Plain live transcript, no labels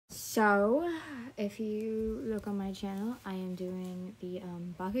So, if you look on my channel, I am doing the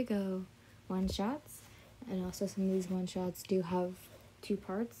bakugo one-shots, and also some of these one-shots do have 2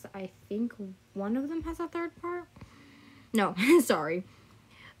 parts. I think one of them has a 3rd part. No, sorry.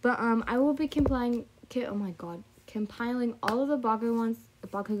 But I will be compiling all of the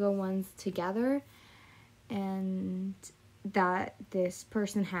bakugo ones together, and that this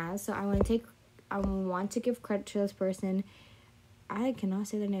person has. So I want to give credit to this person. I cannot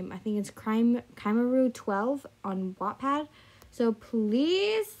say their name. I think it's Kaimaru12 on Wattpad. So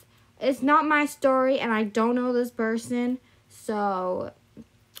please, it's not my story and I don't know this person. So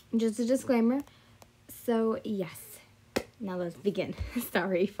just a disclaimer. So yes, now let's begin.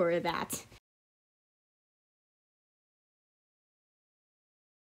 Sorry for that.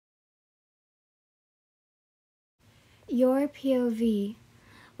 Your POV.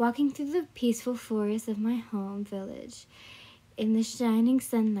 Walking through the peaceful forest of my home village. In the shining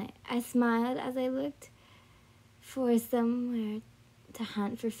sunlight, I smiled as I looked for somewhere to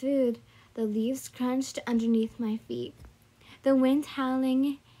hunt for food. The leaves crunched underneath my feet, the wind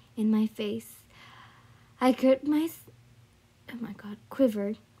howling in my face. I gripped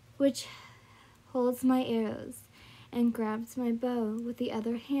quiver, which holds my arrows, and grabbed my bow with the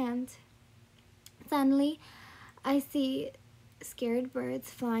other hand. Suddenly, I see scared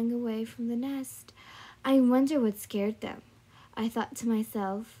birds flying away from the nest. I wonder what scared them, I thought to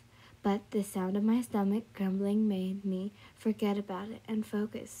myself, but the sound of my stomach grumbling made me forget about it and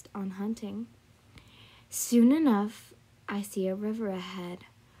focused on hunting. Soon enough, I see a river ahead.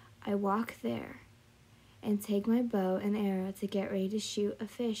 I walk there and take my bow and arrow to get ready to shoot a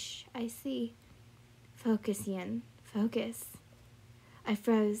fish I see. Focus, Yin, focus. I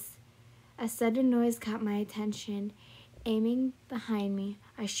froze. A sudden noise caught my attention. Aiming behind me,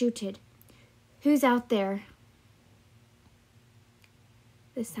 I shooted. Who's out there?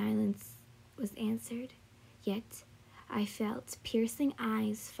 The silence was answered, yet I felt piercing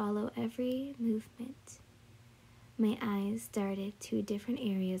eyes follow every movement. My eyes darted to different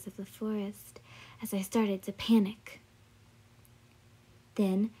areas of the forest as I started to panic.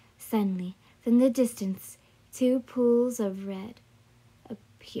 Then, suddenly, from the distance, 2 pools of red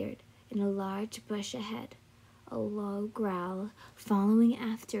appeared in a large bush ahead, a low growl following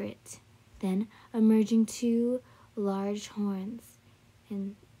after it, then emerging 2 large horns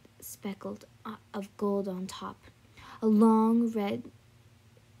and speckled of gold on top. A long red,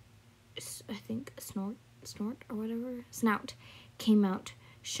 snout came out,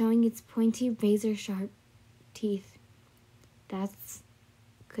 showing its pointy razor-sharp teeth. That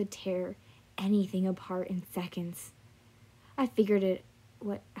could tear anything apart in seconds. I figured out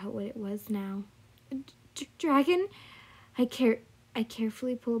what it was now. Dragon? I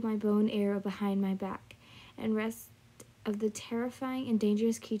carefully pulled my bow and arrow behind my back, and rest of the terrifying and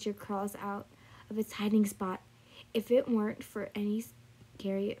dangerous creature crawls out of its hiding spot. If it weren't for any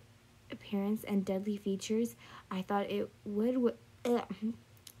scary appearance and deadly features, I thought it was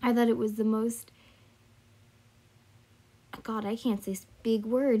the most. God, I can't say big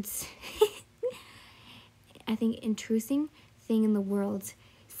words. I think intruding thing in the world,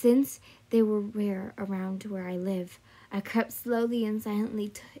 since they were rare around where I live. I crept slowly and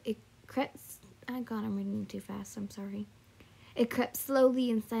silently. I'm reading too fast, I'm sorry. It crept slowly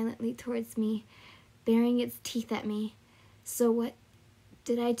and silently towards me, baring its teeth at me. So what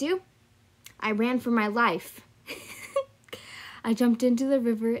did I do? I ran for my life. I jumped into the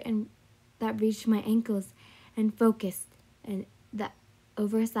river and that reached my ankles and focused and the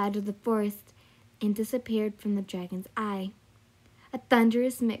overside of the forest and disappeared from the dragon's eye. A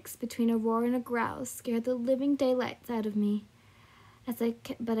thunderous mix between a roar and a growl scared the living daylights out of me.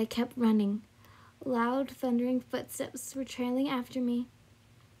 But I kept running. Loud, thundering footsteps were trailing after me.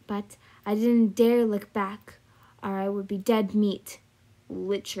 But I didn't dare look back, or I would be dead meat.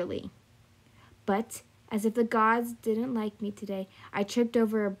 Literally. But, as if the gods didn't like me today, I tripped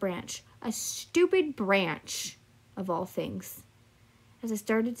over a branch. A stupid branch, of all things. As I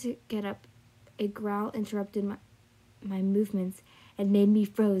started to get up, a growl interrupted my movements and made me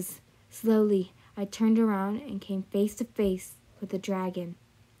froze. Slowly, I turned around and came face to face with the dragon.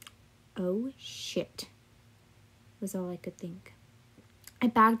 Oh shit, was all I could think. I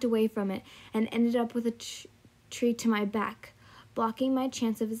backed away from it and ended up with a tree to my back, blocking my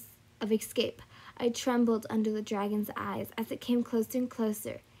chance of escape. I trembled under the dragon's eyes as it came closer and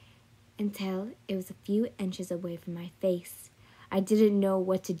closer, until it was a few inches away from my face. I didn't know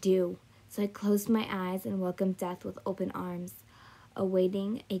what to do, so I closed my eyes and welcomed death with open arms,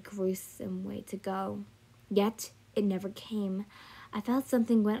 awaiting a gruesome way to go. Yet, it never came. I felt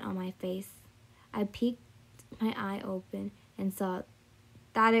something wet on my face. I peeked my eye open and saw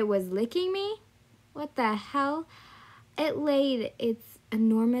that it was licking me? What the hell? It laid its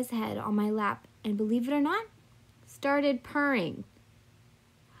enormous head on my lap and, believe it or not, started purring.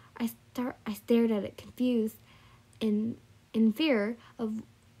 I stared at it, confused and in fear of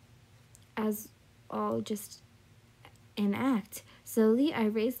as all just an act. Slowly, I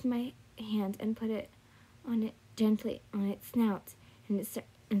raised my hand and put it gently on its snout and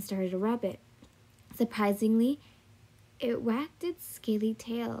started to rub it. Surprisingly, it wagged its scaly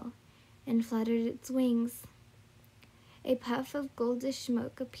tail and fluttered its wings. A puff of goldish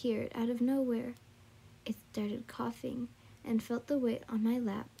smoke appeared out of nowhere. It started coughing and felt the weight on my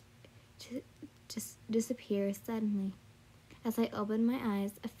lap just disappear suddenly. As I opened my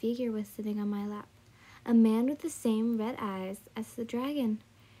eyes, a figure was sitting on my lap, a man with the same red eyes as the dragon.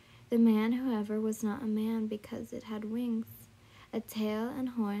 The man, however, was not a man because it had wings, a tail and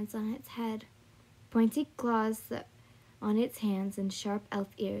horns on its head, pointy claws on its hands and sharp elf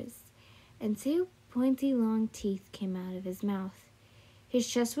ears, and two pointy long teeth came out of his mouth. His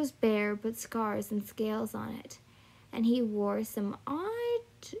chest was bare, but scars and scales on it, and he wore some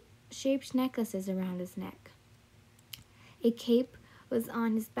odd-shaped necklaces around his neck. A cape was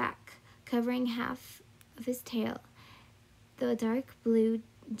on his back, covering half of his tail. The dark blue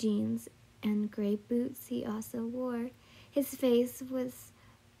jeans and gray boots he also wore. His face was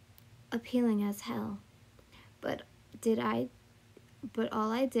appealing as hell, but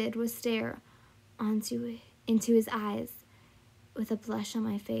all I did was stare into his eyes with a blush on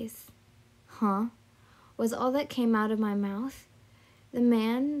my face. Huh? Was all that came out of my mouth? The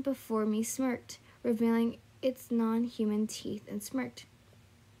man before me smirked, revealing its non-human teeth, and smirked.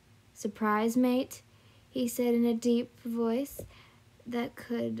 "Surprise, mate?" he said in a deep voice that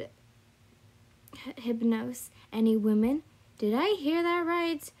could hypnose any woman. Did I hear that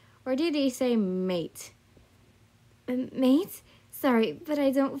right? Or did he say mate? Mate? Sorry, but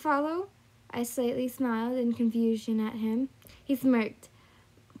I don't follow. I slightly smiled in confusion at him. He smirked,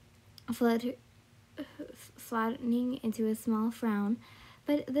 flattening into a small frown,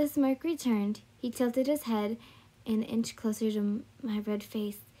 but the smirk returned. He tilted his head an inch closer to my red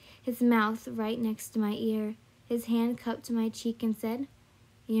face, his mouth right next to my ear. His hand cupped my cheek and said,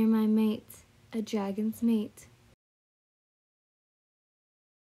 "You're my mate, a dragon's mate."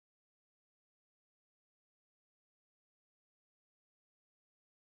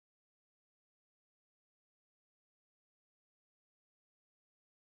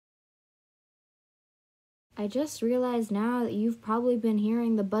 I just realized now that you've probably been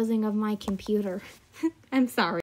hearing the buzzing of my computer. I'm sorry.